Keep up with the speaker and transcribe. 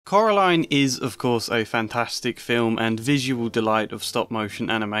Coraline is, of course, a fantastic film and visual delight of stop-motion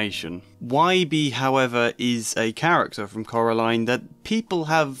animation. Wybie, however, is a character from Coraline that people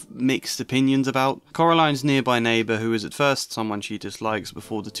have mixed opinions about. Coraline's nearby neighbour who is at first someone she dislikes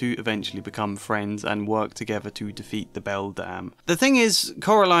before the two eventually become friends and work together to defeat the Beldam. The thing is,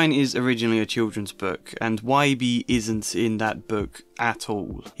 Coraline is originally a children's book, and Wybie isn't in that book at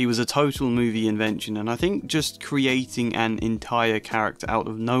all. He was a total movie invention, and I think just creating an entire character out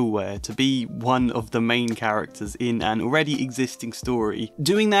of nowhere to be one of the main characters in an already existing story,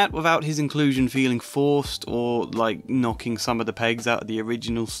 doing that without his inclusion feeling forced or like knocking some of the pegs out of the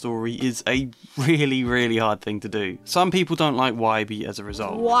original story is a really hard thing to do. Some people don't like Wybie as a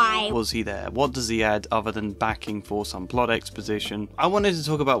result. Why was he there? What does he add other than backing for some plot exposition? I wanted to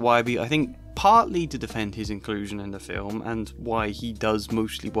talk about Wybie, I think partly to defend his inclusion in the film and why he does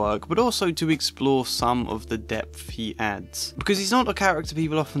mostly work, but also to explore some of the depth he adds. Because he's not a character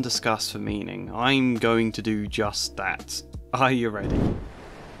people often discuss for meaning. I'm going to do just that. Are you ready?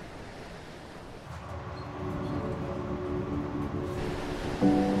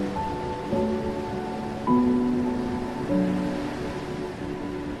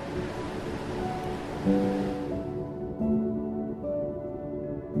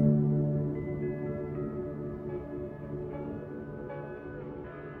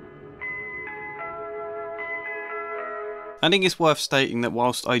 I think it's worth stating that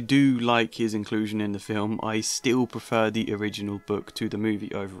whilst I do like his inclusion in the film, I still prefer the original book to the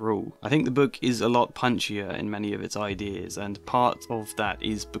movie overall. I think the book is a lot punchier in many of its ideas, and part of that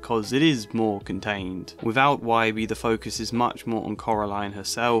is because it is more contained. Without Wybie, the focus is much more on Coraline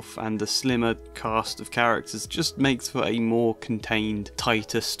herself, and the slimmer cast of characters just makes for a more contained,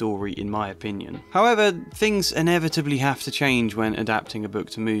 tighter story in my opinion. However, things inevitably have to change when adapting a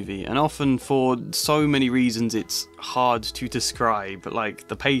book to movie, and often for so many reasons it's hard to describe, like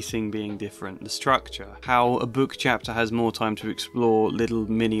the pacing being different, the structure, how a book chapter has more time to explore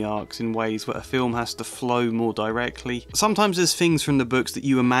little mini arcs in ways where a film has to flow more directly. Sometimes there's things from the books that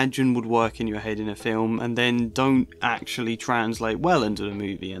you imagine would work in your head in a film and then don't actually translate well into the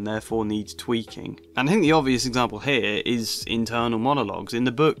movie and therefore needs tweaking. And I think the obvious example here is internal monologues. In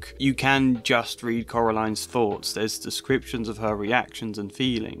the book, you can just read Coraline's thoughts, there's descriptions of her reactions and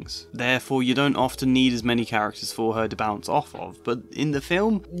feelings. Therefore, you don't often need as many characters for her to bounce off of, but in the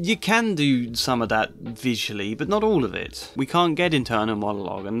film, you can do some of that visually, but not all of it. We can't get internal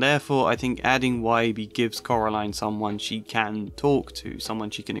monologue, and therefore I think adding Wybie gives Coraline someone she can talk to,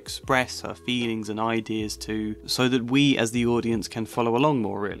 someone she can express her feelings and ideas to, so that we as the audience can follow along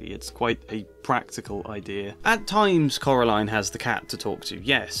more really. It's quite a practical idea. At times, Coraline has the cat to talk to,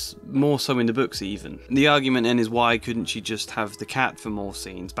 yes, more so in the books even. The argument then is why couldn't she just have the cat for more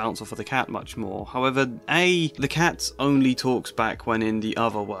scenes, bounce off of the cat much more. However, A, the cat only talks back when in the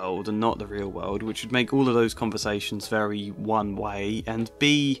other world and not the real world, which would make all of those conversations very one way, and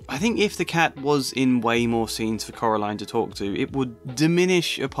B, I think if the cat was in way more scenes for Coraline to talk to, it would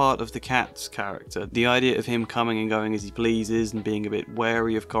diminish a part of the cat's character. The idea of him coming and going as he pleases and being a bit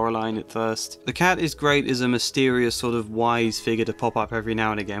wary of Coraline at first. The cat is great as a mysterious sort of wise figure to pop up every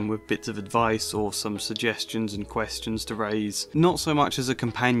now and again with bits of advice or some suggestions and questions to raise, not so much as a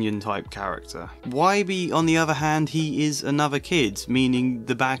companion type character. Wybie, on the other hand, he is another kid, meaning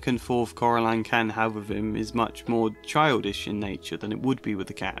the back and forth Coraline can have with him is much more childish in nature than it would be with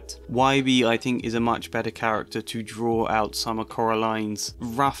the cat. Wybie, I think, is a much better character to draw out some of Coraline's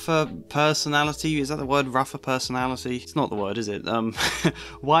rougher personality. Is that the word, rougher personality? It's not the word, is it?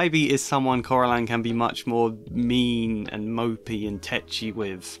 Wybie is someone Coraline can be much more mean and mopey and tetchy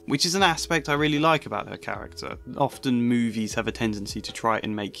with, which is an aspect I really like about her character. Often movies have a tendency to try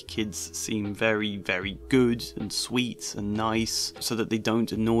and make kids seem very good and sweet and nice so that they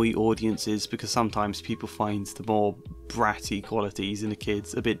don't annoy audiences, because sometimes people find the more bratty qualities in the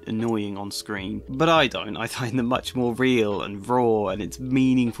kids a bit annoying on screen. But I don't. I find them much more real and raw, and it's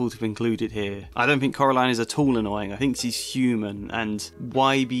meaningful to include it here. I don't think Coraline is at all annoying. I think she's human, and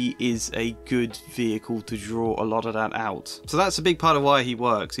Wybie is a good vehicle to draw a lot of that out. So that's a big part of why he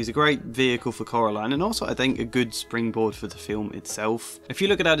works. He's a great vehicle for Coraline, and also I think a good springboard for the film itself. If you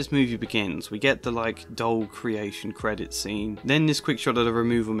look at how this movie begins, we get the doll creation credit scene, then this quick shot of the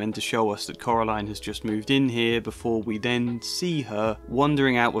removal men to show us that Coraline has just moved in here, before we then see her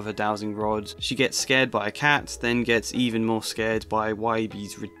wandering out with a dowsing rod. She gets scared by a cat, then gets even more scared by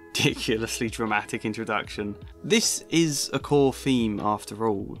Wybie's ridiculously dramatic introduction. This is a core theme after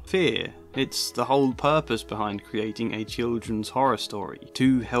all. Fear. It's the whole purpose behind creating a children's horror story,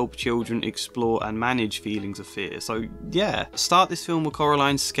 to help children explore and manage feelings of fear. So yeah, start this film with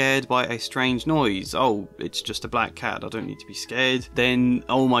Coraline scared by a strange noise. Oh, it's just a black cat, I don't need to be scared. Then,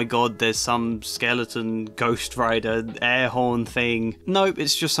 oh my god, there's some skeleton, ghost rider, air horn thing. Nope,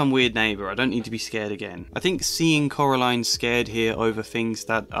 it's just some weird neighbour, I don't need to be scared again. I think seeing Coraline scared here over things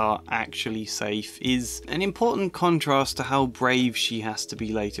that are actually safe is an important contrast to how brave she has to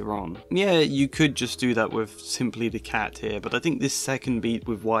be later on. Yeah, you could just do that with simply the cat here, but I think this second beat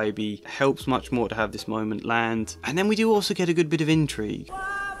with Wybie helps much more to have this moment land. And then we do also get a good bit of intrigue.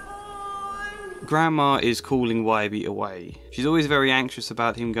 Grandma is calling Wybie away. She's always very anxious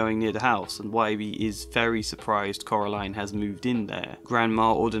about him going near the house, and Wybie is very surprised Coraline has moved in there.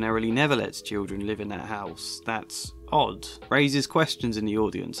 Grandma ordinarily never lets children live in that house. That's odd. Raises questions in the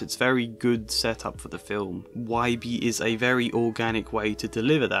audience. It's very good setup for the film. Wybie is a very organic way to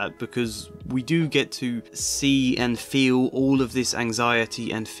deliver that, because we do get to see and feel all of this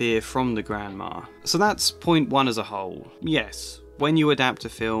anxiety and fear from the grandma. So that's point one as a whole. Yes, when you adapt a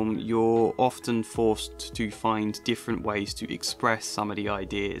film, you're often forced to find different ways to express some of the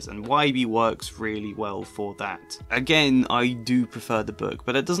ideas, and Wybie works really well for that. Again, I do prefer the book,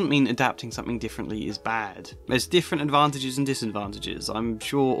 but it doesn't mean adapting something differently is bad. There's different advantages and disadvantages. I'm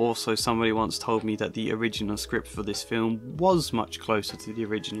sure also somebody once told me that the original script for this film was much closer to the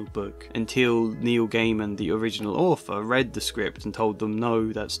original book, until Neil Gaiman, the original author, read the script and told them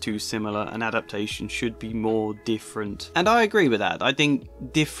no, that's too similar, an adaptation should be more different. And I agree with that. I think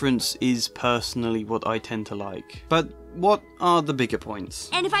difference is personally what I tend to like. But what are the bigger points?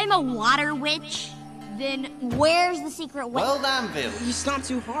 And if I'm a water witch, then where's the secret way? World Anvil. You stomp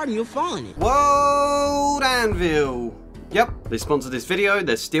too hard and you'll fall in it. World Anvil. Yep, they sponsored this video,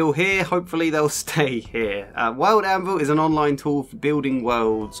 they're still here, hopefully they'll stay here. World Anvil is an online tool for building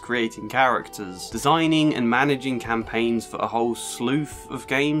worlds, creating characters, designing and managing campaigns for a whole slew of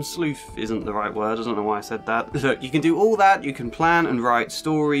games. Slew isn't the right word, I don't know why I said that. Look, you can do all that, you can plan and write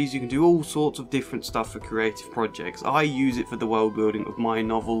stories, you can do all sorts of different stuff for creative projects. I use it for the world building of my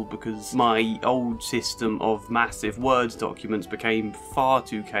novel because my old system of massive Word documents became far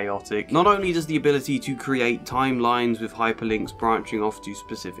too chaotic. Not only does the ability to create timelines with hyperlinks branching off to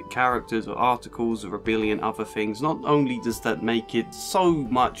specific characters or articles or a billion other things, not only does that make it so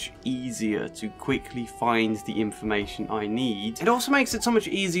much easier to quickly find the information I need, it also makes it so much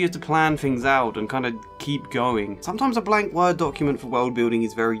easier to plan things out and kind of keep going. Sometimes a blank Word document for world building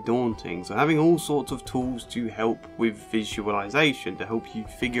is very daunting, so having all sorts of tools to help with visualization, to help you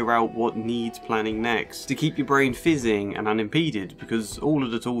figure out what needs planning next, to keep your brain fizzing and unimpeded, because all of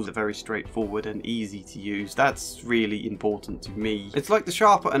the tools are very straightforward and easy to use. That's really important to me. It's like the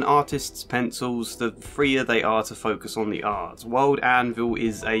sharper an artist's pencils, the freer they are to focus on the art. World Anvil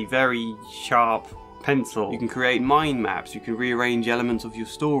is a very sharp pencil. You can create mind maps, you can rearrange elements of your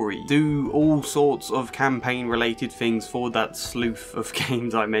story, do all sorts of campaign related things for that slew of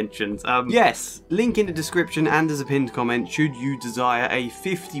games I mentioned. Yes, link in the description and as a pinned comment should you desire a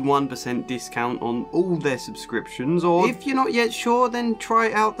 51% discount on all their subscriptions, or if you're not yet sure, then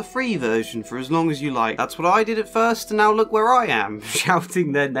try out the free version for as long as you like. That's what I did at first, and now look where I am,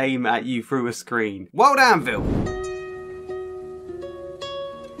 shouting their name at you through a screen. World Anvil!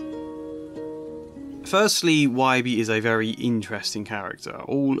 Firstly, Wybie is a very interesting character.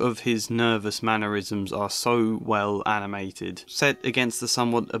 All of his nervous mannerisms are so well animated, set against the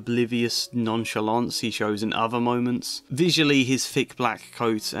somewhat oblivious nonchalance he shows in other moments. Visually, his thick black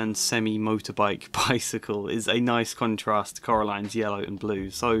coat and semi-motorbike bicycle is a nice contrast to Coraline's yellow and blue,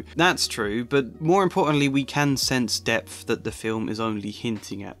 so that's true, but more importantly we can sense depth that the film is only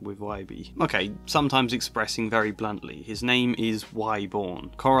hinting at with Wybie. Okay, sometimes expressing very bluntly, his name is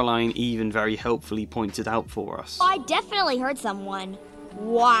Wyborn. Coraline even very helpfully pointed out for us. I definitely heard someone.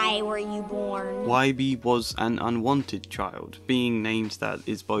 Why were you born? Wybie was an unwanted child. Being named that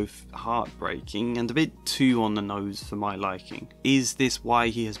is both heartbreaking and a bit too on the nose for my liking. Is this why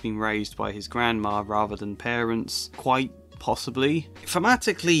he has been raised by his grandma rather than parents? Quite possibly.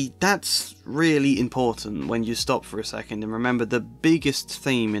 Thematically, that's really important when you stop for a second and remember the biggest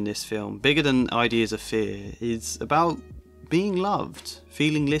theme in this film, bigger than ideas of fear, is about being loved,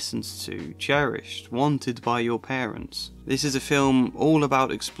 feeling listened to, cherished, wanted by your parents. This is a film all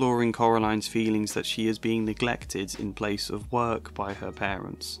about exploring Coraline's feelings that she is being neglected in place of work by her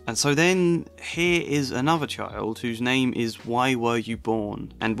parents. And so then, here is another child whose name is Why Were You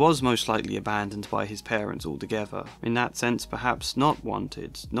Born, and was most likely abandoned by his parents altogether. In that sense, perhaps not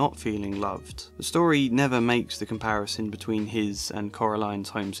wanted, not feeling loved. The story never makes the comparison between his and Coraline's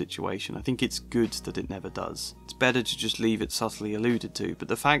home situation. I think it's good that it never does. It's better to just leave it subtly alluded to, but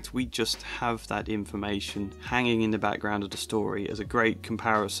the fact we just have that information hanging in the background of the story as a great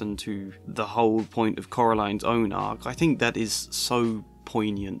comparison to the whole point of Coraline's own arc, I think that is so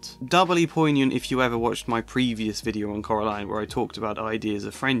poignant. Doubly poignant if you ever watched my previous video on Coraline where I talked about ideas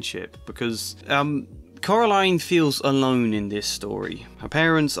of friendship, because Coraline feels alone in this story. Her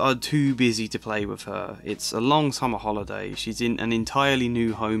parents are too busy to play with her. It's a long summer holiday, she's in an entirely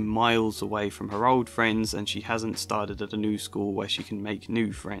new home miles away from her old friends, and she hasn't started at a new school where she can make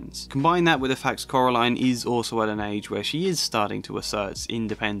new friends. Combine that with the fact Coraline is also at an age where she is starting to assert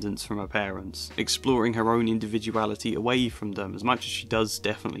independence from her parents, exploring her own individuality away from them. As much as she does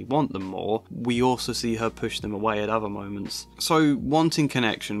definitely want them more, we also see her push them away at other moments. So wanting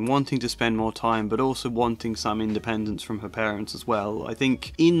connection, wanting to spend more time, but also wanting some independence from her parents as well. I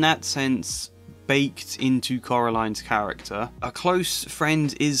think in that sense, baked into Coraline's character, a close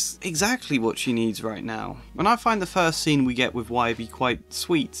friend is exactly what she needs right now. And I find the first scene we get with Wybie quite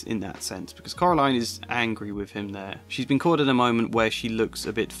sweet in that sense, because Coraline is angry with him there. She's been caught in a moment where she looks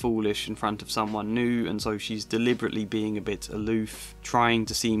a bit foolish in front of someone new, and so she's deliberately being a bit aloof, trying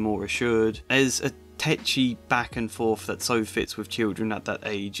to seem more assured. There's a tetchy back and forth that so fits with children at that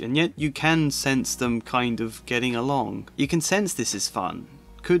age, and yet you can sense them kind of getting along. You can sense this is fun,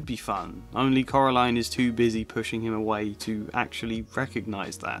 could be fun, only Coraline is too busy pushing him away to actually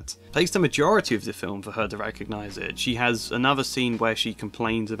recognise that. It takes the majority of the film for her to recognise it. She has another scene where she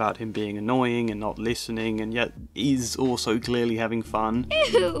complains about him being annoying and not listening, and yet is also clearly having fun.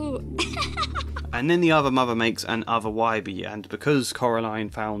 Ew. And then the other mother makes an other Wybie, and because Coraline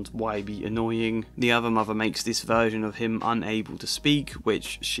found Wybie annoying, the other mother makes this version of him unable to speak,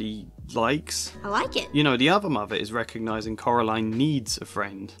 which she likes. I like it. You know, the other mother is recognising Coraline needs a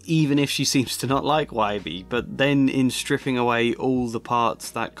friend, even if she seems to not like Wybie, but then in stripping away all the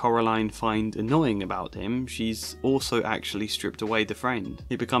parts that Coraline find annoying about him, she's also actually stripped away the friend.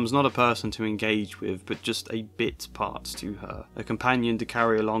 He becomes not a person to engage with, but just a bit part to her, a companion to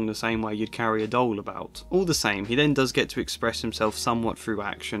carry along the same way you'd carry a dog about. All the same, he then does get to express himself somewhat through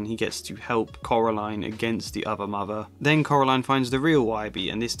action. He gets to help Coraline against the other mother. Then Coraline finds the real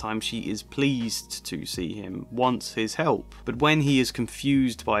Wybie, and this time she is pleased to see him, wants his help. But when he is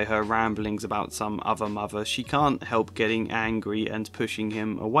confused by her ramblings about some other mother, she can't help getting angry and pushing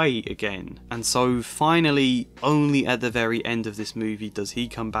him away again. And so finally, only at the very end of this movie does he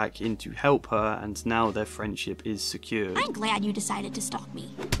come back in to help her, and now their friendship is secured. I'm glad you decided to stalk me.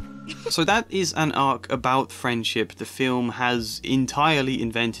 So that is an arc about friendship the film has entirely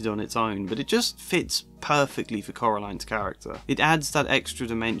invented on its own, but it just fits perfectly for Coraline's character. It adds that extra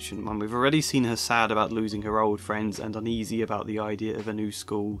dimension when we've already seen her sad about losing her old friends and uneasy about the idea of a new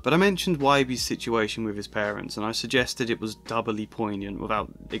school. But I mentioned Wybie's situation with his parents, and I suggested it was doubly poignant without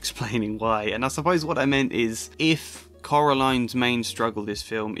explaining why, and I suppose what I meant is, if Coraline's main struggle this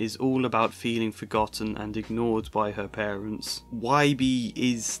film is all about feeling forgotten and ignored by her parents, Wybie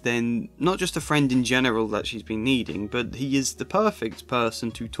is then not just a friend in general that she's been needing, but he is the perfect person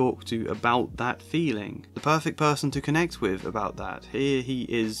to talk to about that feeling, the perfect person to connect with about that. Here he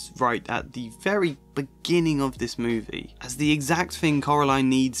is right at the very beginning of this movie, as the exact thing Coraline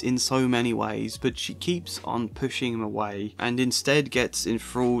needs in so many ways, but she keeps on pushing him away and instead gets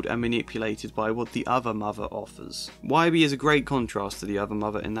enthralled and manipulated by what the other mother offers. Wybie is a great contrast to the other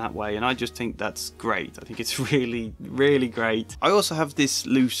mother in that way, and I just think that's great. I think it's really, really great. I also have this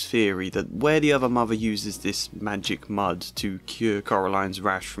loose theory that where the other mother uses this magic mud to cure Coraline's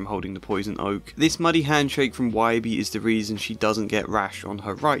rash from holding the poison oak, this muddy handshake from Wybie is the reason she doesn't get rash on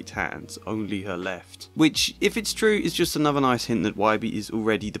her right hand, only her left. Which, if it's true, is just another nice hint that Wybie is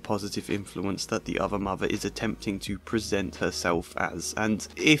already the positive influence that the other mother is attempting to present herself as. And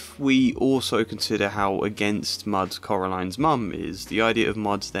if we also consider how against mud Coraline's mum is, the idea of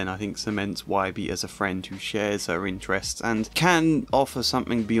mud then I think cements Wybie as a friend who shares her interests and can offer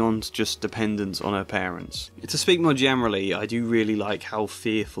something beyond just dependence on her parents. To speak more generally, I do really like how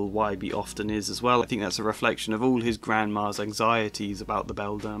fearful Wybie often is as well. I think that's a reflection of all his grandma's anxieties about the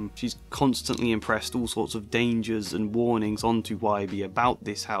beldam. She's constantly impressed all sorts of dangers and warnings onto Wybie about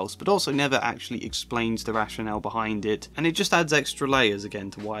this house, but also never actually explains the rationale behind it, and it just adds extra layers again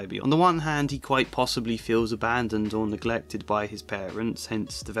to Wybie. On the one hand, he quite possibly feels abandoned or neglected by his parents,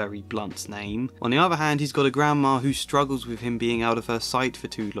 hence the very blunt name. On the other hand, he's got a grandma who struggles with him being out of her sight for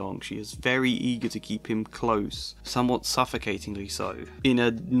too long. She is very eager to keep him close, somewhat suffocatingly so, in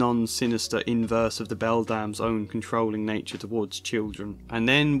a non-sinister inverse of the beldam's own controlling nature towards children. And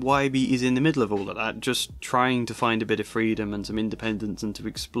then Wybie is in the middle of all all of that, just trying to find a bit of freedom and some independence and to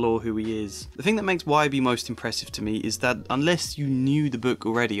explore who he is. The thing that makes Wybie most impressive to me is that unless you knew the book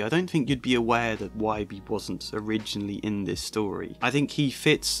already, I don't think you'd be aware that Wybie wasn't originally in this story. I think he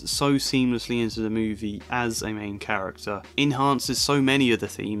fits so seamlessly into the movie as a main character, enhances so many of the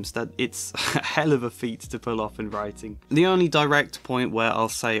themes that it's a hell of a feat to pull off in writing. The only direct point where I'll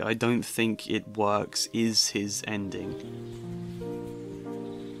say I don't think it works is his ending.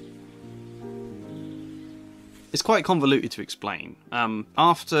 It's quite convoluted to explain.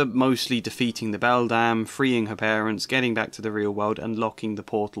 After mostly defeating the Beldam, freeing her parents, getting back to the real world and locking the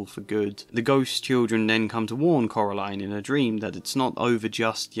portal for good, the ghost children then come to warn Coraline in a dream that it's not over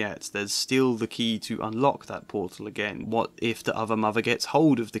just yet, there's still the key to unlock that portal again. What if the other mother gets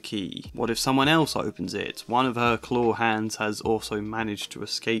hold of the key? What if someone else opens it? One of her claw hands has also managed to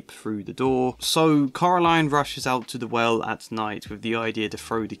escape through the door. So Coraline rushes out to the well at night with the idea to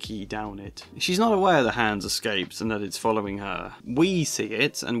throw the key down it. She's not aware the hands escape and that it's following her. We see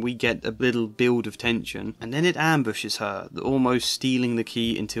it and we get a little build of tension, and then it ambushes her, almost stealing the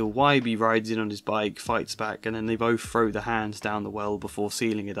key until Wybie rides in on his bike, fights back, and then they both throw the hands down the well before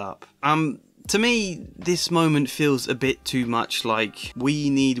sealing it up. To me, this moment feels a bit too much like we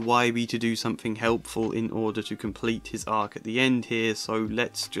need Wybie to do something helpful in order to complete his arc at the end here, so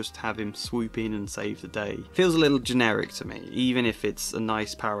let's just have him swoop in and save the day. Feels a little generic to me, even if it's a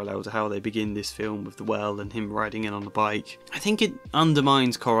nice parallel to how they begin this film with the well and him riding in on the bike. I think it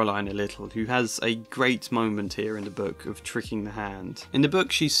undermines Coraline a little, who has a great moment here in the book of tricking the hand. In the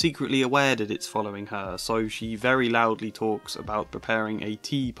book, she's secretly aware that it's following her, so she very loudly talks about preparing a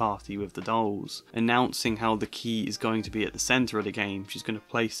tea party with the dolls, announcing how the key is going to be at the centre of the game. She's going to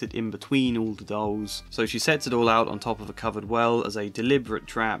place it in between all the dolls. So she sets it all out on top of a covered well as a deliberate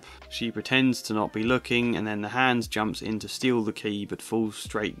trap. She pretends to not be looking, and then the hand jumps in to steal the key but falls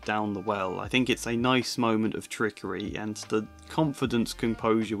straight down the well. I think it's a nice moment of trickery, and the confident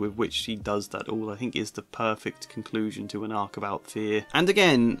composure with which she does that all I think is the perfect conclusion to an arc about fear. And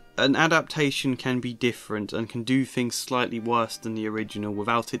again, an adaptation can be different and can do things slightly worse than the original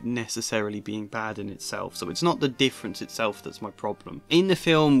without it necessarily being bad in itself, so it's not the difference itself that's my problem. In the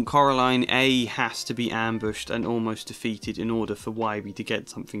film, Coraline A has to be ambushed and almost defeated in order for Wybie to get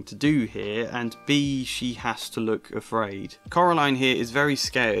something to do here, and B, she has to look afraid. Coraline here is very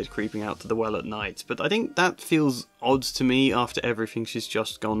scared creeping out to the well at night, but I think that feels odd to me after everything she's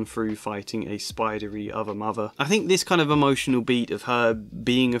just gone through fighting a spidery other mother. I think this kind of emotional beat of her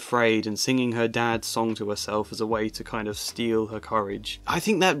being afraid and singing her dad's song to herself as a way to kind of steal her courage, I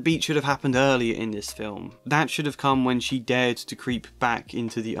think that beat should have happened earlier in this film. That should have come when she dared to creep back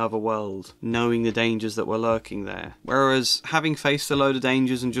into the other world, knowing the dangers that were lurking there. Whereas having faced a load of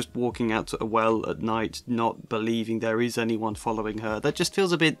dangers and just walking out to a well at night, not believing there is anyone following her, that just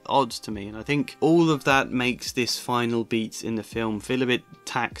feels a bit odd to me, and I think all of that makes this final beats in the film feel a bit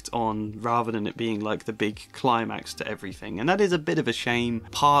tacked on rather than it being like the big climax to everything, and that is a bit of a shame,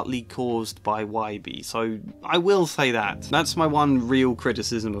 partly caused by Wybie, so I will say that. That's my one real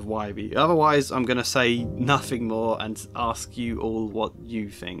criticism of Wybie. Otherwise, I'm gonna say nothing more and ask you all what you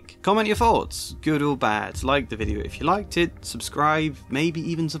think. Comment your thoughts, good or bad. Like the video if you liked it, subscribe, maybe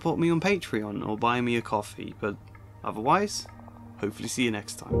even support me on Patreon or buy me a coffee, but otherwise, hopefully see you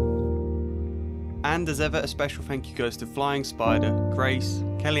next time. And as ever, a special thank you goes to Flying Spider, Grace,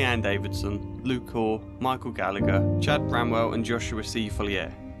 Kellyanne Davidson, Luke Hoare, Michael Gallagher, Chad Bramwell and Joshua C.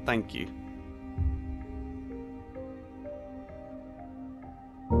 Follier. Thank you.